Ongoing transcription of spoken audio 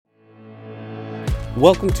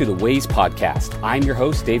Welcome to the Ways Podcast. I'm your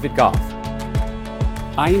host, David Goff.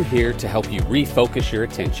 I am here to help you refocus your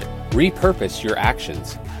attention, repurpose your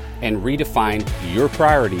actions, and redefine your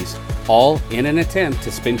priorities, all in an attempt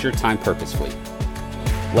to spend your time purposefully.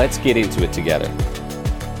 Let's get into it together.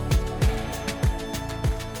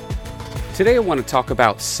 Today I want to talk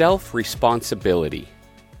about self-responsibility.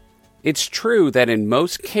 It's true that in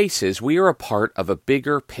most cases we are a part of a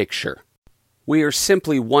bigger picture. We are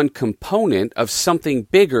simply one component of something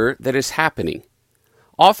bigger that is happening.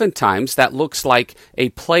 Oftentimes that looks like a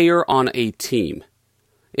player on a team.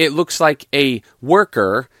 It looks like a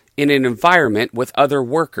worker in an environment with other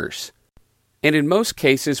workers. And in most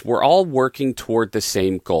cases, we're all working toward the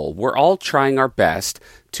same goal. We're all trying our best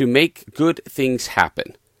to make good things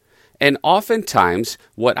happen. And oftentimes,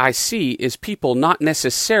 what I see is people not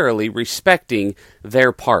necessarily respecting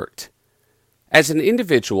their part. As an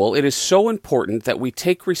individual, it is so important that we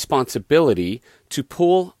take responsibility to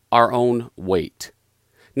pull our own weight.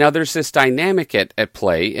 Now, there's this dynamic at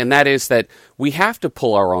play, and that is that we have to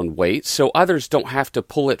pull our own weight so others don't have to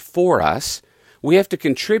pull it for us. We have to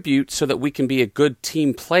contribute so that we can be a good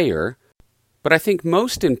team player. But I think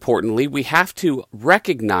most importantly, we have to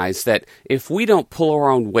recognize that if we don't pull our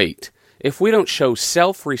own weight, if we don't show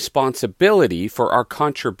self-responsibility for our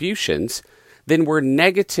contributions, then we're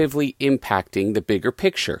negatively impacting the bigger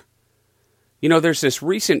picture. You know, there's this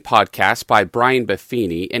recent podcast by Brian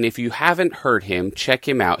Buffini, and if you haven't heard him, check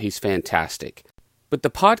him out. He's fantastic. But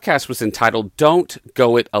the podcast was entitled, Don't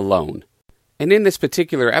Go It Alone. And in this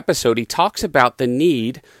particular episode, he talks about the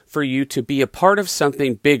need for you to be a part of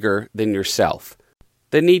something bigger than yourself.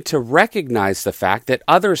 The need to recognize the fact that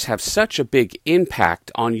others have such a big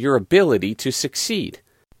impact on your ability to succeed.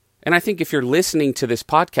 And I think if you're listening to this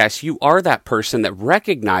podcast, you are that person that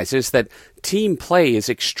recognizes that team play is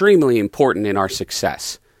extremely important in our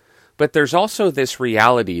success. But there's also this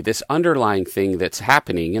reality, this underlying thing that's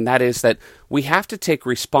happening, and that is that we have to take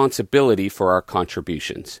responsibility for our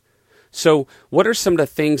contributions. So what are some of the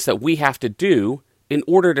things that we have to do in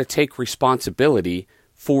order to take responsibility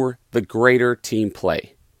for the greater team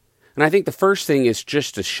play? And I think the first thing is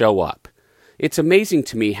just to show up. It's amazing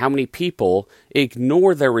to me how many people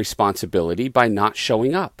ignore their responsibility by not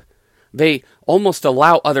showing up. They almost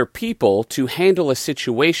allow other people to handle a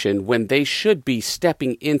situation when they should be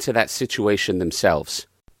stepping into that situation themselves.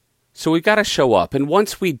 So we've got to show up, and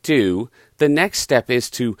once we do, the next step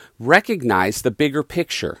is to recognize the bigger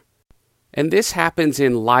picture. And this happens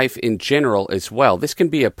in life in general as well. This can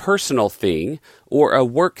be a personal thing or a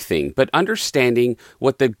work thing, but understanding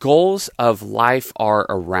what the goals of life are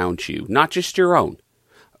around you, not just your own.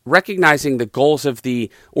 Recognizing the goals of the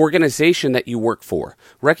organization that you work for.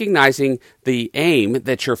 Recognizing the aim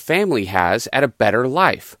that your family has at a better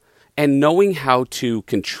life. And knowing how to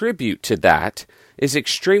contribute to that is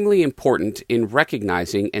extremely important in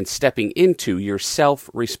recognizing and stepping into your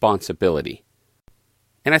self-responsibility.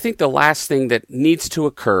 And I think the last thing that needs to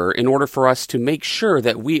occur in order for us to make sure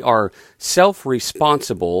that we are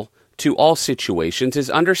self-responsible to all situations is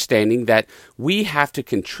understanding that we have to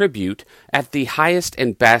contribute at the highest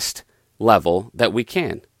and best level that we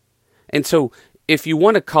can. And so if you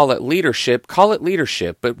want to call it leadership,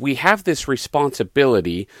 but we have this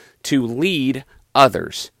responsibility to lead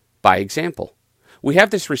others by example. We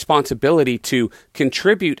have this responsibility to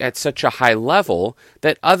contribute at such a high level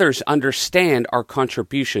that others understand our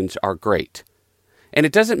contributions are great. And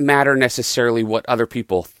it doesn't matter necessarily what other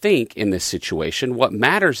people think in this situation. What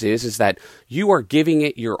matters is that you are giving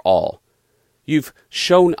it your all. You've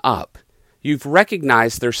shown up. You've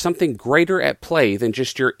recognized there's something greater at play than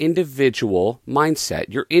just your individual mindset,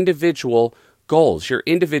 your individual goals, your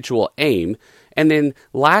individual aim. And then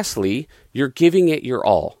lastly, you're giving it your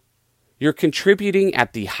all. You're contributing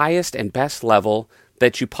at the highest and best level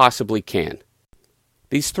that you possibly can.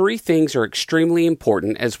 These three things are extremely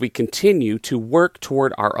important as we continue to work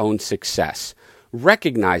toward our own success,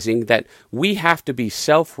 recognizing that we have to be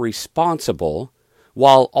self-responsible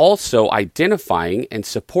while also identifying and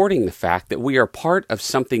supporting the fact that we are part of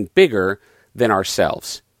something bigger than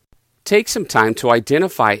ourselves. Take some time to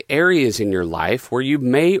identify areas in your life where you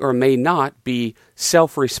may or may not be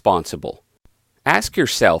self-responsible. Ask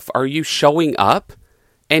yourself, are you showing up?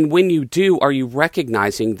 And when you do, are you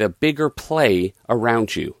recognizing the bigger play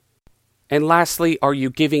around you? And lastly, are you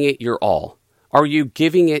giving it your all? Are you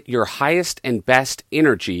giving it your highest and best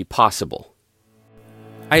energy possible?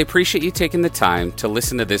 I appreciate you taking the time to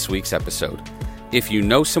listen to this week's episode. If you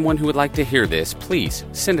know someone who would like to hear this, please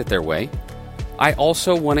send it their way. I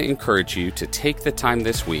also want to encourage you to take the time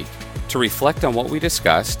this week to reflect on what we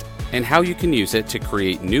discussed and how you can use it to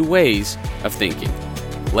create new ways of thinking.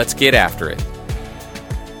 Let's get after it.